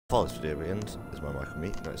Before this video begins, is my mic on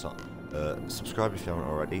me? No, it's not. Subscribe if you haven't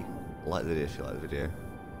already, like the video if you like the video,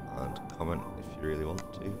 and comment if you really want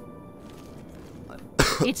to.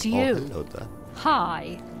 It's you. Oh, hello there.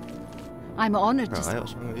 Hi. I'm honoured to... Right,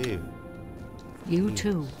 what's wrong with you? You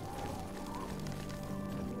too.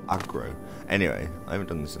 Aggro. Anyway, I haven't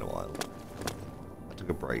done this in a while. I took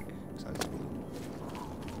a break.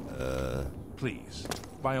 Please,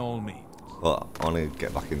 by all means. Well, I want to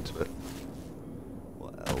get back into it.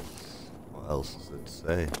 What else? What else is there to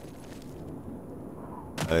say?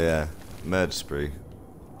 Oh yeah, murder spree.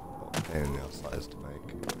 What a pain in the ass that is to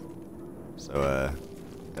make. So,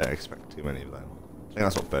 don't expect too many of them. I think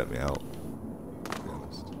that's what burnt me out, to be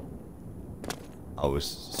honest. I was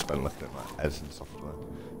spent looking at my editing software.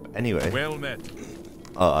 But anyway. Well met.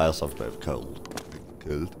 Oh, I also have a bit of cold. A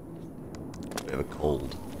bit of a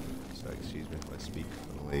cold. So excuse me if I speak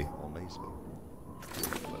funnily or nasally.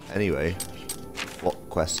 But anyway, what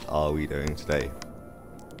quest are we doing today?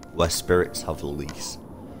 Where spirits have lease.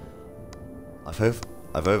 I've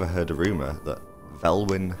overheard a rumour that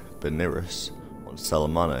Velwyn Benirus wants to sell a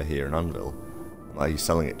manor here in Anvil. Like he's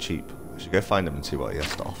selling it cheap. I should go find him and see what he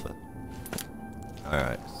has to offer.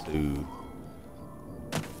 Alright, so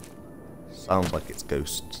sounds like it's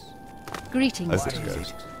ghosts. Greetings. Hope it's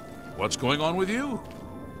ghosts. What's going on with you?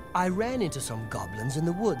 I ran into some goblins in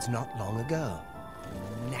the woods not long ago.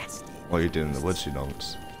 Nasty. What are you doing in the woods, you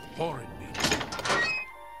nonce? Horrid me.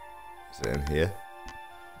 Is it in here?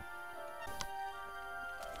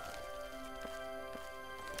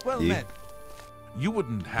 Well You? met. You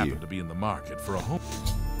wouldn't happen You. to be in the market for a home?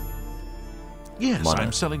 Yes, Manor.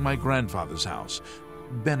 I'm selling my grandfather's house,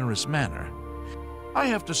 Benirus Manor. I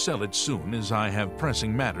have to sell it soon as I have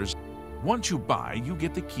pressing matters. Once you buy, you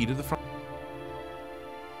get the key to the front.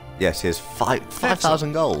 Yes, here's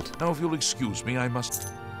 5,000 gold. Now, if you'll excuse me, I must...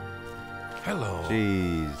 Hello.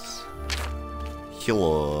 Jeez.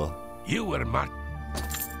 Hello. You were my...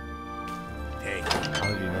 Hey.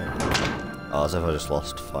 How do you know? Oh, as if I just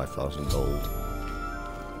lost 5,000 gold.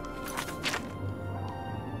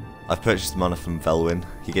 I've purchased the manor from Velwyn.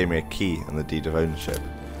 He gave me a key and the deed of ownership.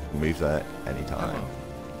 I can move there anytime.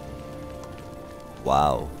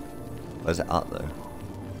 Wow. Where's it at though?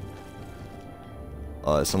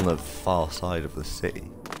 Oh, it's on the far side of the city.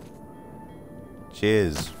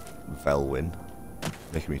 Cheers, Velwyn.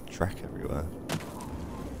 Making me trek everywhere.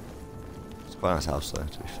 It's quite a nice house though,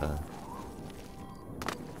 to be fair.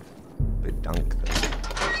 Bit dank though.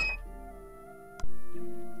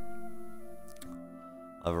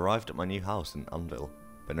 I've arrived at my new house in Anvil,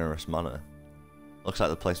 Benirus Manor. Looks like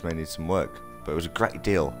the place may need some work, but it was a great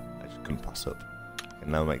deal. I just couldn't pass up. I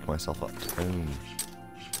can now make myself at home.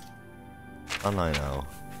 And I know.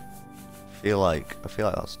 I feel like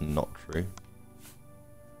that's not true.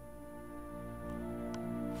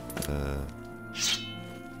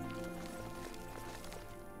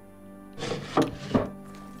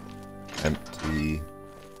 Empty.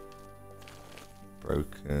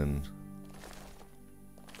 Broken.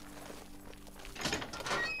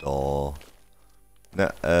 Door.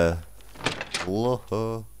 No,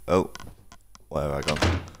 hello. Oh, where have I gone?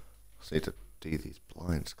 I just need to do these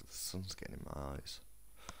blinds because the sun's getting in my eyes.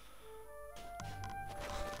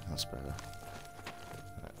 That's better.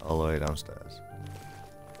 Right, all the way downstairs.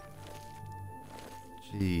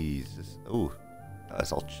 Jesus. Ooh,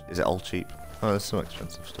 that's all. Is it all cheap? Oh, there's some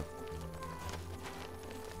expensive stuff.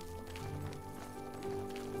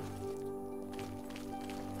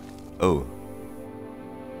 Oh.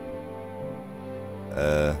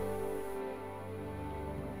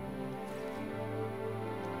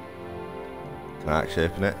 Can I actually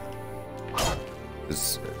open it?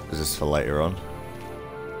 Is this for later on?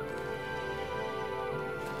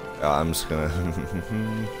 Yeah, I'm just gonna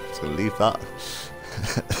leave that.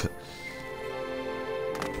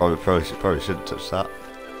 probably shouldn't touch that.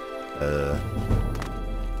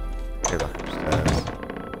 Go back upstairs.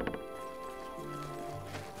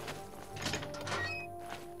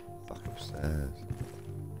 Back upstairs.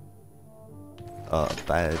 Oh, a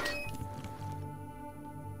bed.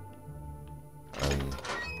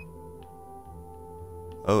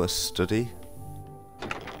 Oh, a study.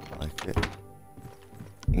 Like it.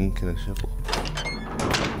 Ink and a shovel.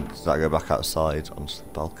 Does that go back outside onto the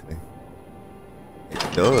balcony? It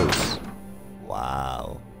does.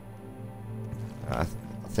 Wow. I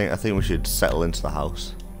think we should settle into the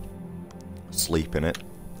house. Sleep in it.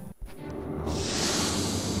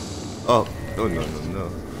 Oh, no.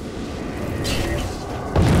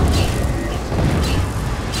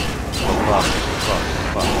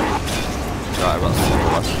 Fuck. Right, I've got some more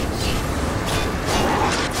weapons.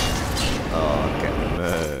 Oh, get the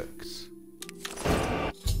mercs.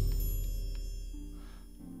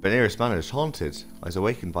 Beneris Manor is haunted. I was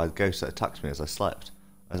awakened by the ghost that attacked me as I slept.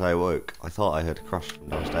 As I awoke, I thought I heard a crash from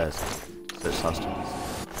downstairs. Searched last week.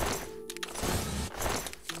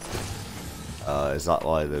 Is that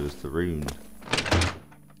why there was the rune?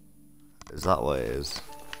 Is that what it is?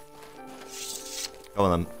 Come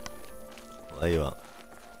on then. Where you at?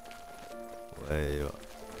 Where you at?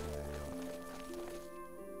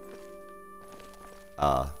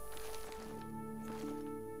 Ah.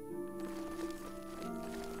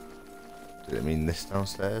 Did it mean this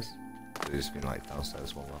downstairs? Did it just mean like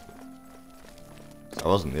downstairs one level? So I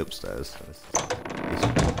wasn't the upstairs.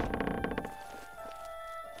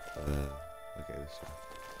 Okay, this one.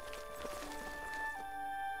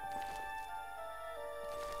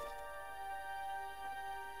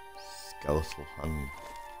 Skeletal hand.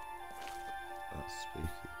 That's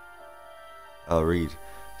spooky. I'll read.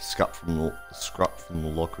 Scrap from the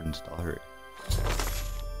Logren's diary.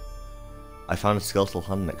 I found a skeletal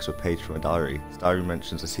hand next to a page from a diary. This diary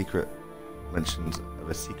mentions of a secret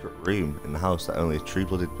room in the house that only a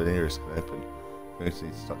true-blooded Beneris can open. I'm going to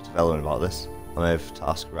need to talk to Velen about this. I may have to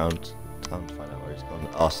ask around town to find out where he's gone.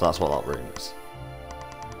 Oh, so that's what that room is.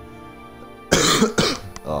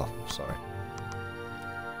 Oh, sorry.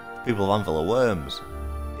 People of Anvil are worms.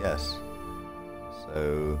 Yes.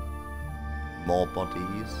 So, more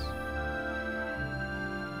bodies.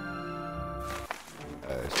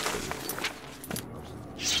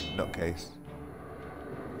 Nutcase.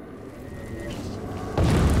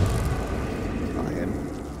 Is that him?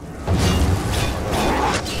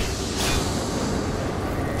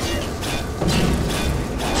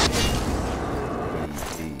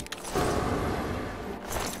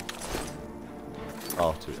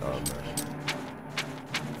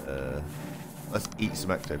 Let's eat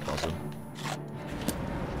some ectoplasm.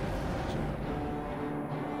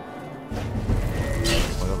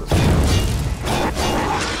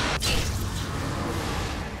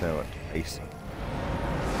 No, what taste.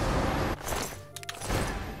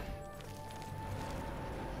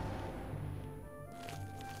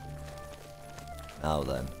 Now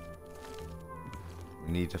then,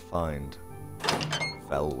 we need to find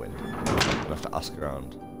Velwyn. I'm gonna have to ask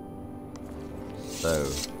around. So,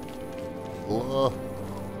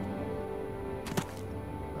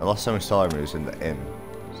 the last time we saw him, he was in the inn.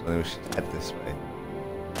 So then we should head this way.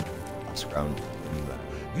 Ask around in there.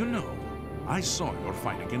 You know, I saw your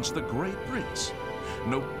fight against the Great Prince.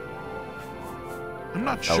 No, I'm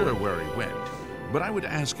not sure where he went, but I would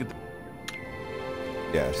ask it.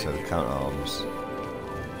 Yeah, so the Count Arms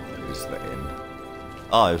is the inn.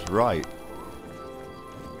 Oh, I was right.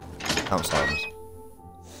 Count's Arms.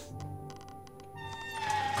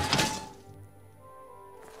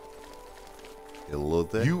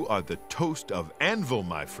 You are the toast of Anvil,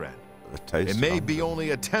 my friend. The toast it may be only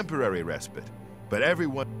a temporary respite, but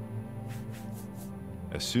everyone...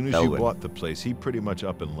 As soon as you bought the place, he pretty much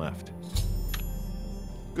up and left.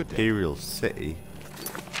 Good day. Imperial City.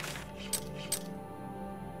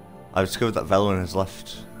 I've discovered that Velwyn has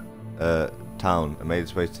left town and made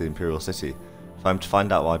his way to the Imperial City. If I'm to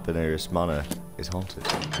find out why Beneris Manor is haunted,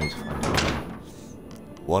 I need to find out.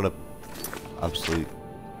 What a absolute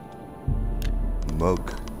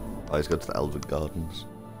mug. Oh, he's gone to the Elven Gardens.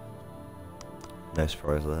 No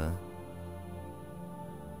surprise there.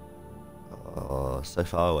 Oh, so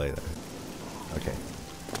far away though. Okay.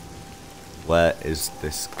 Where is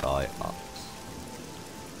this guy at?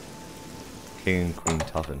 King and Queen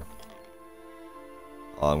Tavern.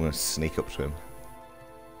 Oh, I'm gonna sneak up to him.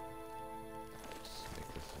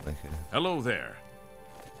 Sneak. Hello there.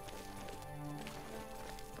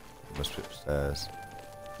 Must be upstairs.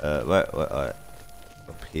 Wait.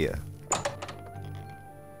 Up here.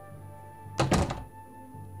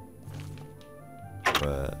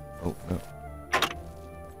 Oh no.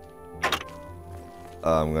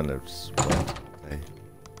 I'm gonna just wait. Okay.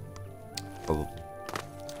 Probably.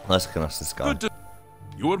 Unless I can ask this guy.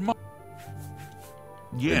 You are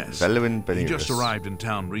Yes. Velwyn He Beneris. just arrived in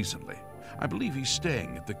town recently. I believe he's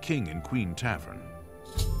staying at the King and Queen Tavern.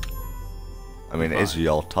 I mean, it is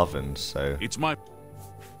your tavern, so. It's my...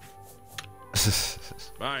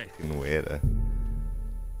 Bye. Fucking weirder.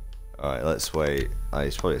 Alright, let's wait.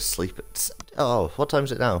 He's probably asleep at... Oh, what time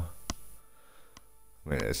is it now? I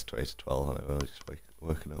mean, it's 20 to 12, and I've only just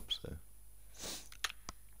woken up, so...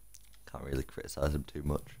 Can't really criticise him too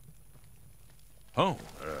much. Oh,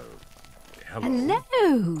 hello.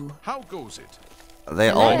 Hello. How goes it? They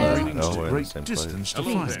all Hello. know. Greetings No, to we're in the great same distance to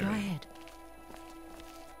place. Please fly. go ahead.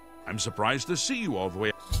 I'm surprised to see you all the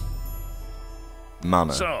way.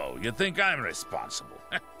 Manor. So, you think I'm responsible?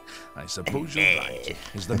 I suppose you're right,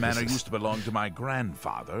 as the manor used to belong to my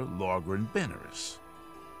grandfather, Logren Beneris.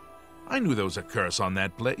 I knew there was a curse on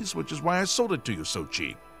that place, which is why I sold it to you so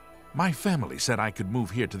cheap. My family said I could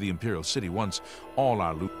move here to the Imperial City once all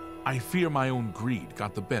our loot. I fear my own greed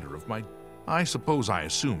got the better of my... I suppose I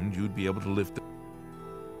assumed you'd be able to lift the...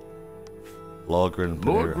 Lorgren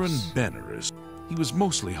Benerus. He was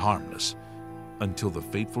mostly harmless, until the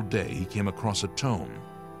fateful day he came across a tome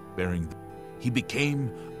bearing... He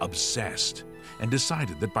became obsessed, and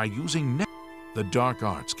decided that by using the dark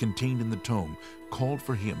arts contained in the tome called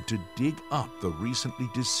for him to dig up the recently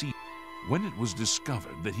deceased. When it was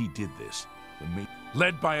discovered that he did this,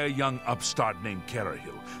 led by a young upstart named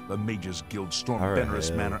Carahill, the Mages Guild stormed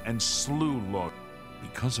Benerus Manor and slew Lord.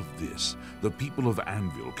 Because of this, the people of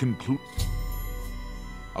Anvil conclude...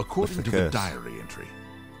 According to the diary entry,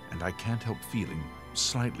 and I can't help feeling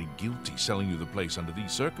slightly guilty selling you the place under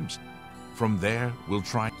these circumstances. From there, we'll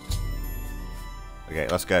try... Okay,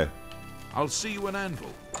 let's go. I'll see you in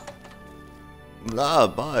Anvil. Ah,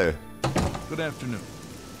 bye. Good afternoon.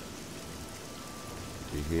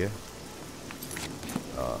 You here?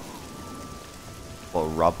 What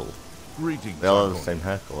rabble? Greetings. They all have the same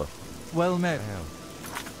hair colour. Well met.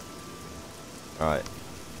 Alright,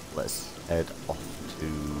 let's head off to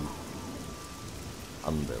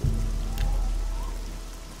Anvil.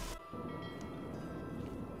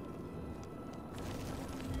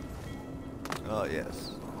 Oh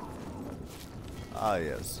yes. Ah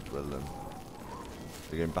yes, well then.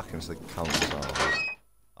 We're going back into the council.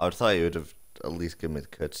 I would thought you would have at least given me the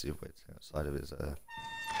courtesy of waiting outside of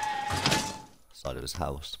his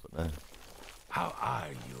house, but no. How are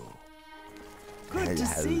you? Good to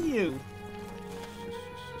see you.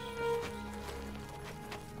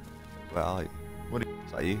 Where are you? What? Is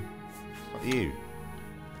that you? It's not you.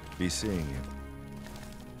 Be seeing you.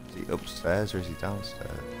 Is he upstairs or is he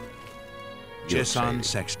downstairs? Jesson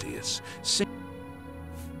Sextius.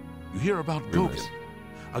 You hear about Gogan?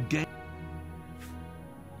 A gang.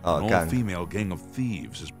 Oh, An all-female gang of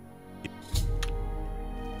thieves is...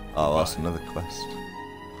 Oh, that's another quest.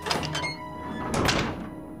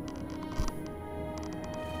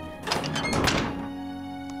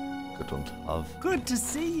 Good one to have. Good to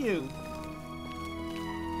see you.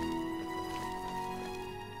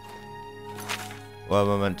 Where am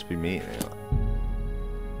I meant to be meeting?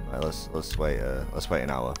 Right, let's wait an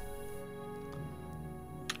hour.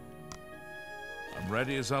 I'm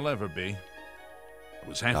ready as I'll ever be. I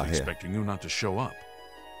was half expecting you not to show up.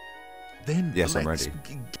 Then yes, I'm ready.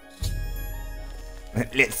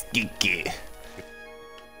 Let's gig it.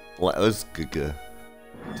 Let us gig it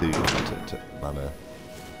to manor.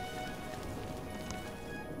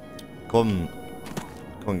 Come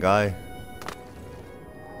on, guy.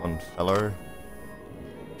 Come on, fellow.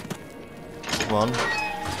 Come on.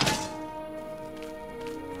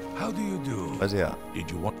 How do you do? Where's he at? Did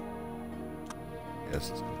you want? Yes,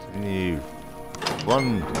 let's continue.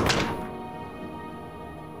 One.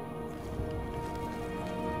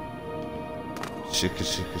 Shika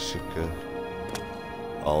shika shika.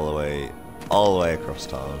 All the way across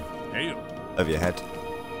town. Hey. Over your head.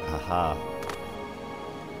 Haha.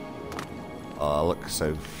 Oh, I look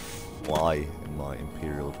so fly in my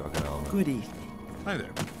Imperial Dragon armor. Good evening. Hi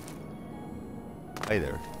there. Hey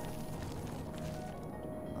there.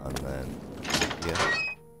 And then, yeah.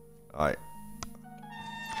 Alright.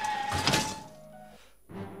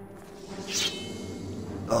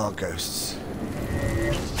 Oh, ghosts.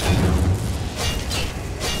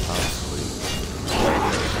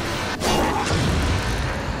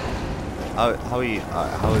 How are you?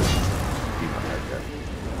 How is you my head yet?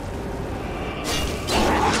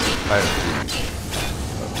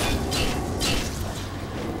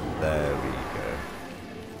 There we go.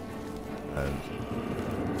 And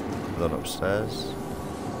then upstairs.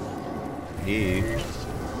 You.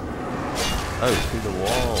 Oh, through the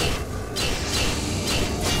wall.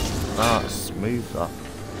 Ah, smooth that.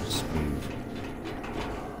 Smooth.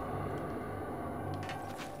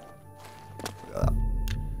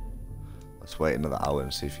 Let's wait another hour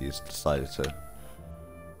and see if he's decided to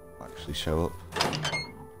actually show up.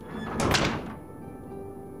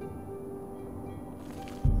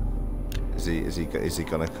 Is he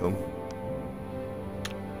gonna come?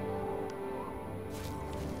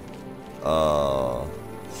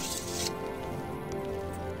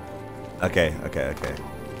 Okay.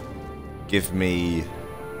 Give me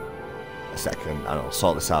a second and I'll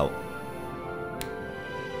sort this out.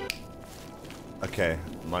 Okay,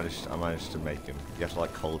 I managed to make him. You have to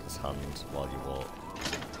like hold his hand while you walk.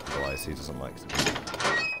 Otherwise he doesn't like to be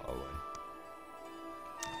far away.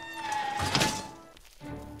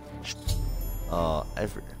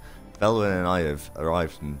 Belwyn and I have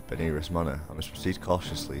arrived in Beneris Manor. I must proceed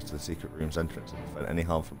cautiously to the secret room's entrance and prevent any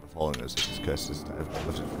harm from befalling us if this curse is to have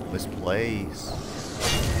lifted from this place.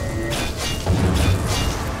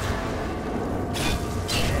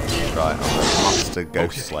 Right, I'm a master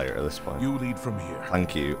ghost slayer at this point. You lead from here.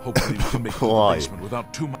 Thank you. Hopefully we can make it to the Why? basement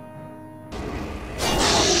without too much.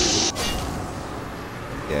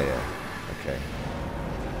 Yeah. Okay.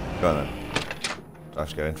 Go on then. Do I have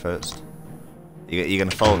to go in first? You're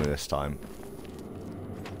gonna follow me this time?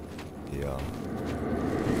 Yeah.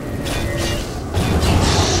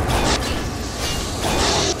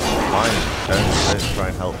 Fine. Don't try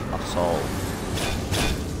and help us all.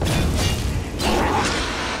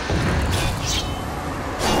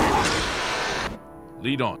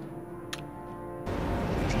 Lead on.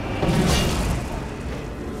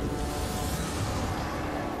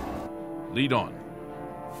 Lead on.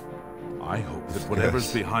 I hope that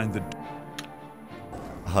whatever's behind the...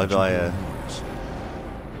 How do I,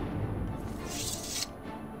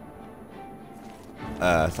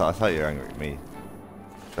 I thought you were angry at me.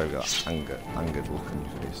 So you got angered look on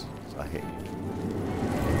your face. So I hit you.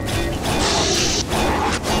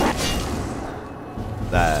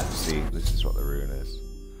 There, see, this is what the ruin is.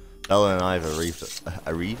 Bella and I have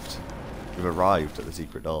We've arrived at the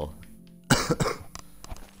secret door.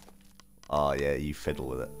 Oh yeah, you fiddle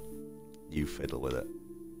with it. You fiddle with it.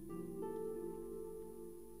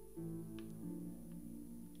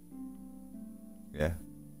 Yeah.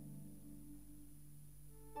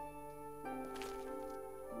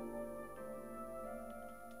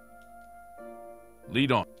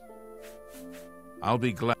 Lead on. I'll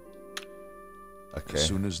be glad. Okay. As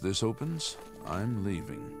soon as this opens, I'm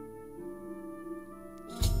leaving.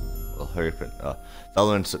 Well, hurry up and...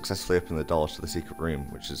 Valorant successfully opened the door to the secret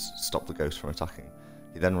room, which has stopped the ghost from attacking.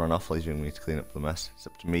 He then ran off, leaving me to clean up the mess. It's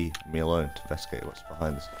up to me alone, to investigate what's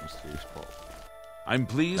behind this mysterious portal. I'm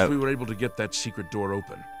pleased we were able to get that secret door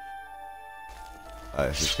open.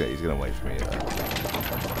 He's gonna wait for me.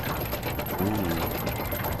 Ooh.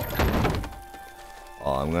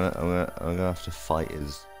 Oh, I'm gonna have to fight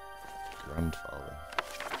his grandfather.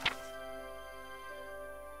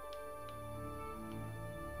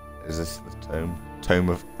 Is this the tome? Tome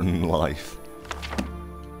of Unlife.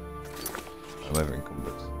 I'm over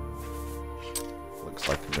encumbered. Looks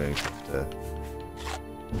like I'm going to have to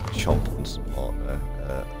chomp on some more.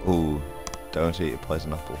 Ooh, don't eat a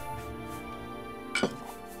poison apple.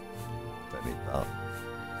 Don't need that.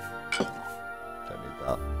 Don't need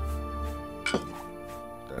that.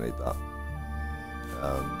 Don't need that.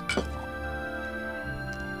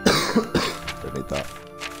 Don't need that.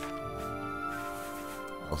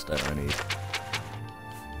 What else don't I need?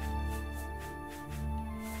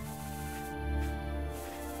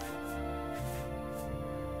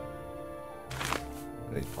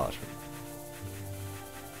 I need parchment.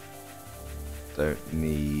 Don't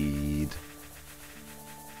need...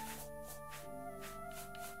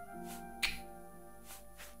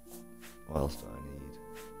 What else do I need?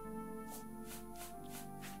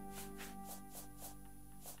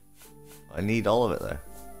 I need all of it though.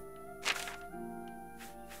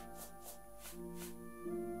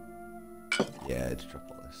 Yeah, just drop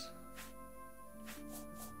all this.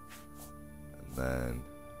 And then...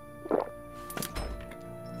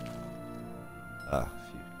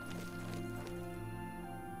 phew.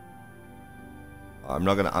 I'm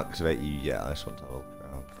not going to activate you yet, I just want to have a look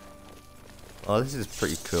around. Oh, this is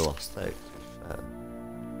pretty cool aesthetic, to be fair.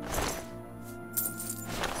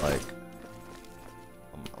 Like,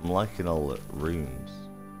 I'm liking all the rooms.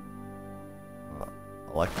 I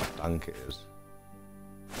like how dank it is.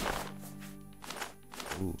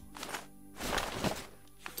 Ooh.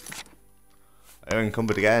 I'm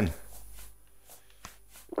encumbered again.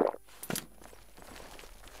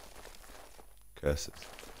 Curses.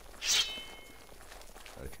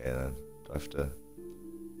 Okay then, do I have to...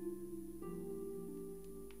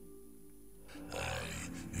 I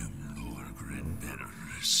am Lord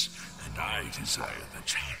Grenbenerus, and I desire the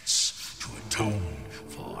chance to atone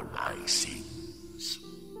for my sins.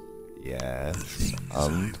 Yeah. The things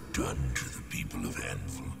I've done to the people of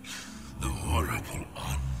Anvil, the horrible,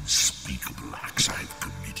 unspeakable acts I've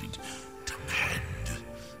committed, demand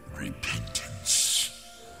repentance.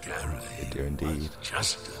 They do indeed. Was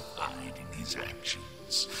justified in his actions.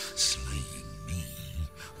 Slaying me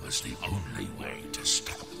was the only way to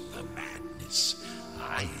stop the madness.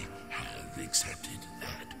 I have accepted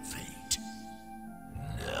that fate.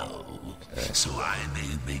 Now, so I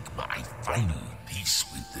may make my final peace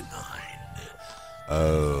with the Nine.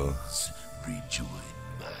 Oh. Rejoin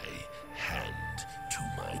my hand to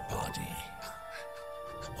my body.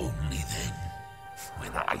 Only then,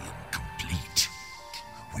 when I am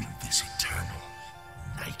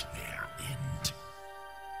nightmare end.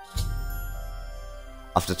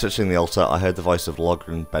 After touching the altar, I heard the voice of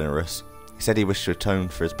Logran Benaris. He said he wished to atone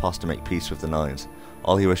for his past and make peace with the Nines.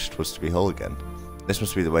 All he wished was to be whole again. This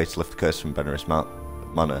must be the way to lift the curse from Benaris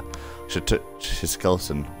Manor. I should touch his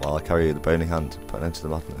skeleton while I carry the bony hand and put an end to the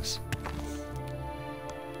madness.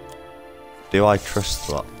 Do I trust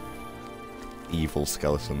that evil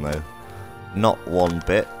skeleton though? Not one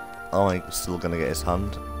bit. Am I still going to get his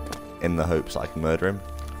hand in the hopes that I can murder him?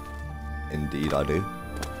 Indeed I do.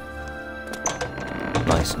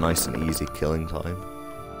 Nice and easy killing time,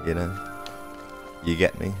 you know? You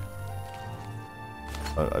get me?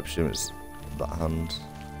 I presume it's that hand.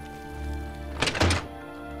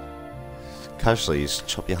 Casually, you just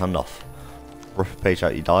chop your hand off, rip a page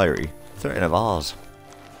out your diary, throw it in a vase.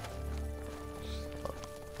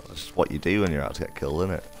 That's just what you do when you're out to get killed,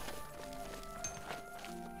 isn't it?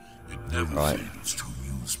 It never fails to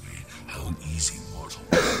amuse me how easy mortal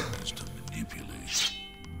is to manipulate.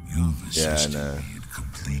 You've assisted me in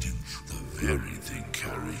completing the very thing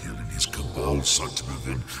Carahill and his cabal sought to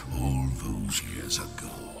prevent all those years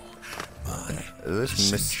ago. My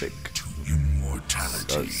this mystic to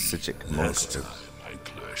immortality. Sijic Last time I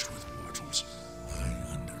clashed with mortals, I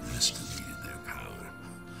underestimated their power.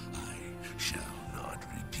 I shall not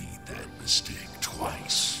repeat that mistake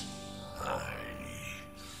twice. I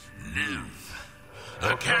live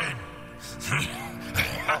again.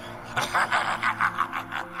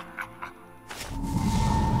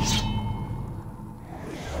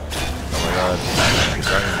 Oh my god,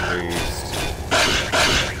 Dragon Priest.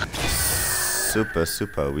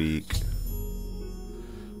 Super weak.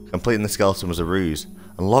 Completing the skeleton was a ruse,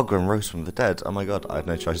 and Logran rose from the dead. Oh my god, I had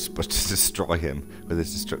no choice but to destroy him. With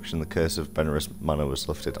his destruction, the curse of Benaris Manor was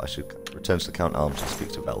lifted. I should return to the Count Arms and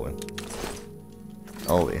speak to Belwyn.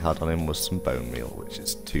 All he had on him was some bone meal, which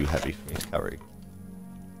is too heavy for me to carry.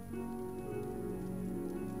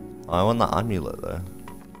 I want that amulet though.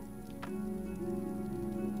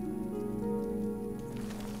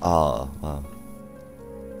 Ah, wow.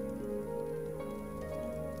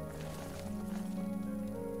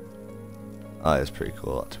 That is pretty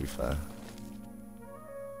cool, to be fair.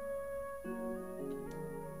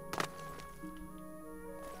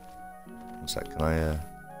 One sec, can I,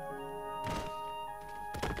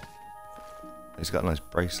 He's got a nice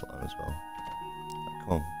bracelet on as well.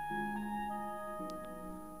 Come on.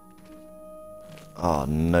 Oh,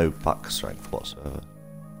 no back strength whatsoever.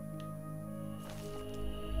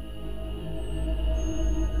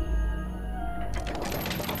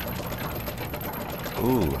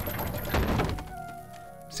 Ooh.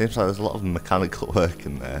 Seems like there's a lot of mechanical work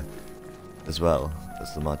in there as well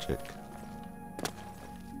as the magic.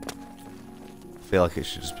 I feel like it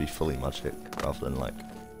should just be fully magic rather than like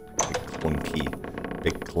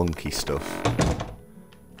big clunky stuff.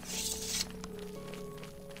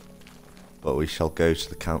 But we shall go to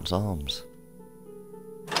the Count's Arms.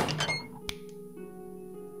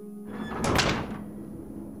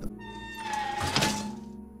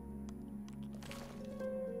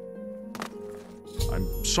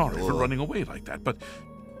 I'm sorry for running away like that, but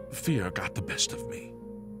fear got the best of me.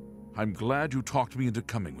 I'm glad you talked me into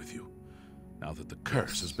coming with you. Now that the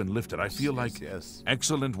curse has been lifted, I feel like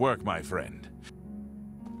excellent work, my friend.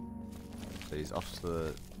 So he's off to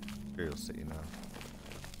the Imperial City now.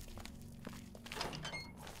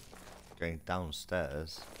 Going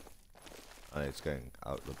downstairs. Oh, it's going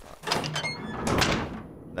out the back.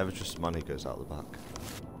 Never trust a man who goes out the back.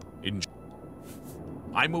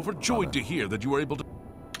 I'm overjoyed to hear that you were able to.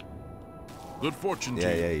 Good fortune to you.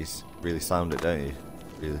 Yeah, he's really sound it, don't you?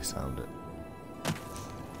 Really sound it.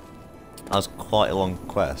 That was quite a long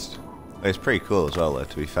quest. It's pretty cool as well, though.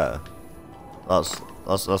 To be fair, that's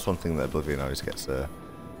one thing that Oblivion always gets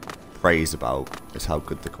praise about, is how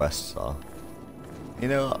good the quests are. You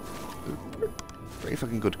know what? Pretty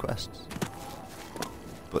fucking good quests.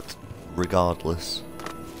 But regardless,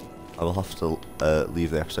 I will have to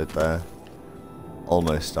leave the episode there.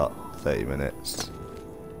 Almost at 30 minutes.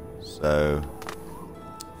 So,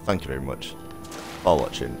 thank you very much for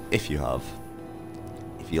watching. If you have,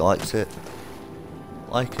 if you liked it,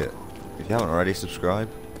 like it. If you haven't already, subscribe.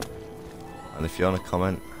 And if you want to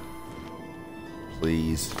comment,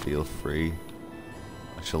 please feel free.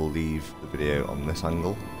 I shall leave the video on this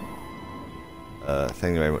angle.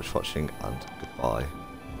 Thank you very much for watching, and goodbye.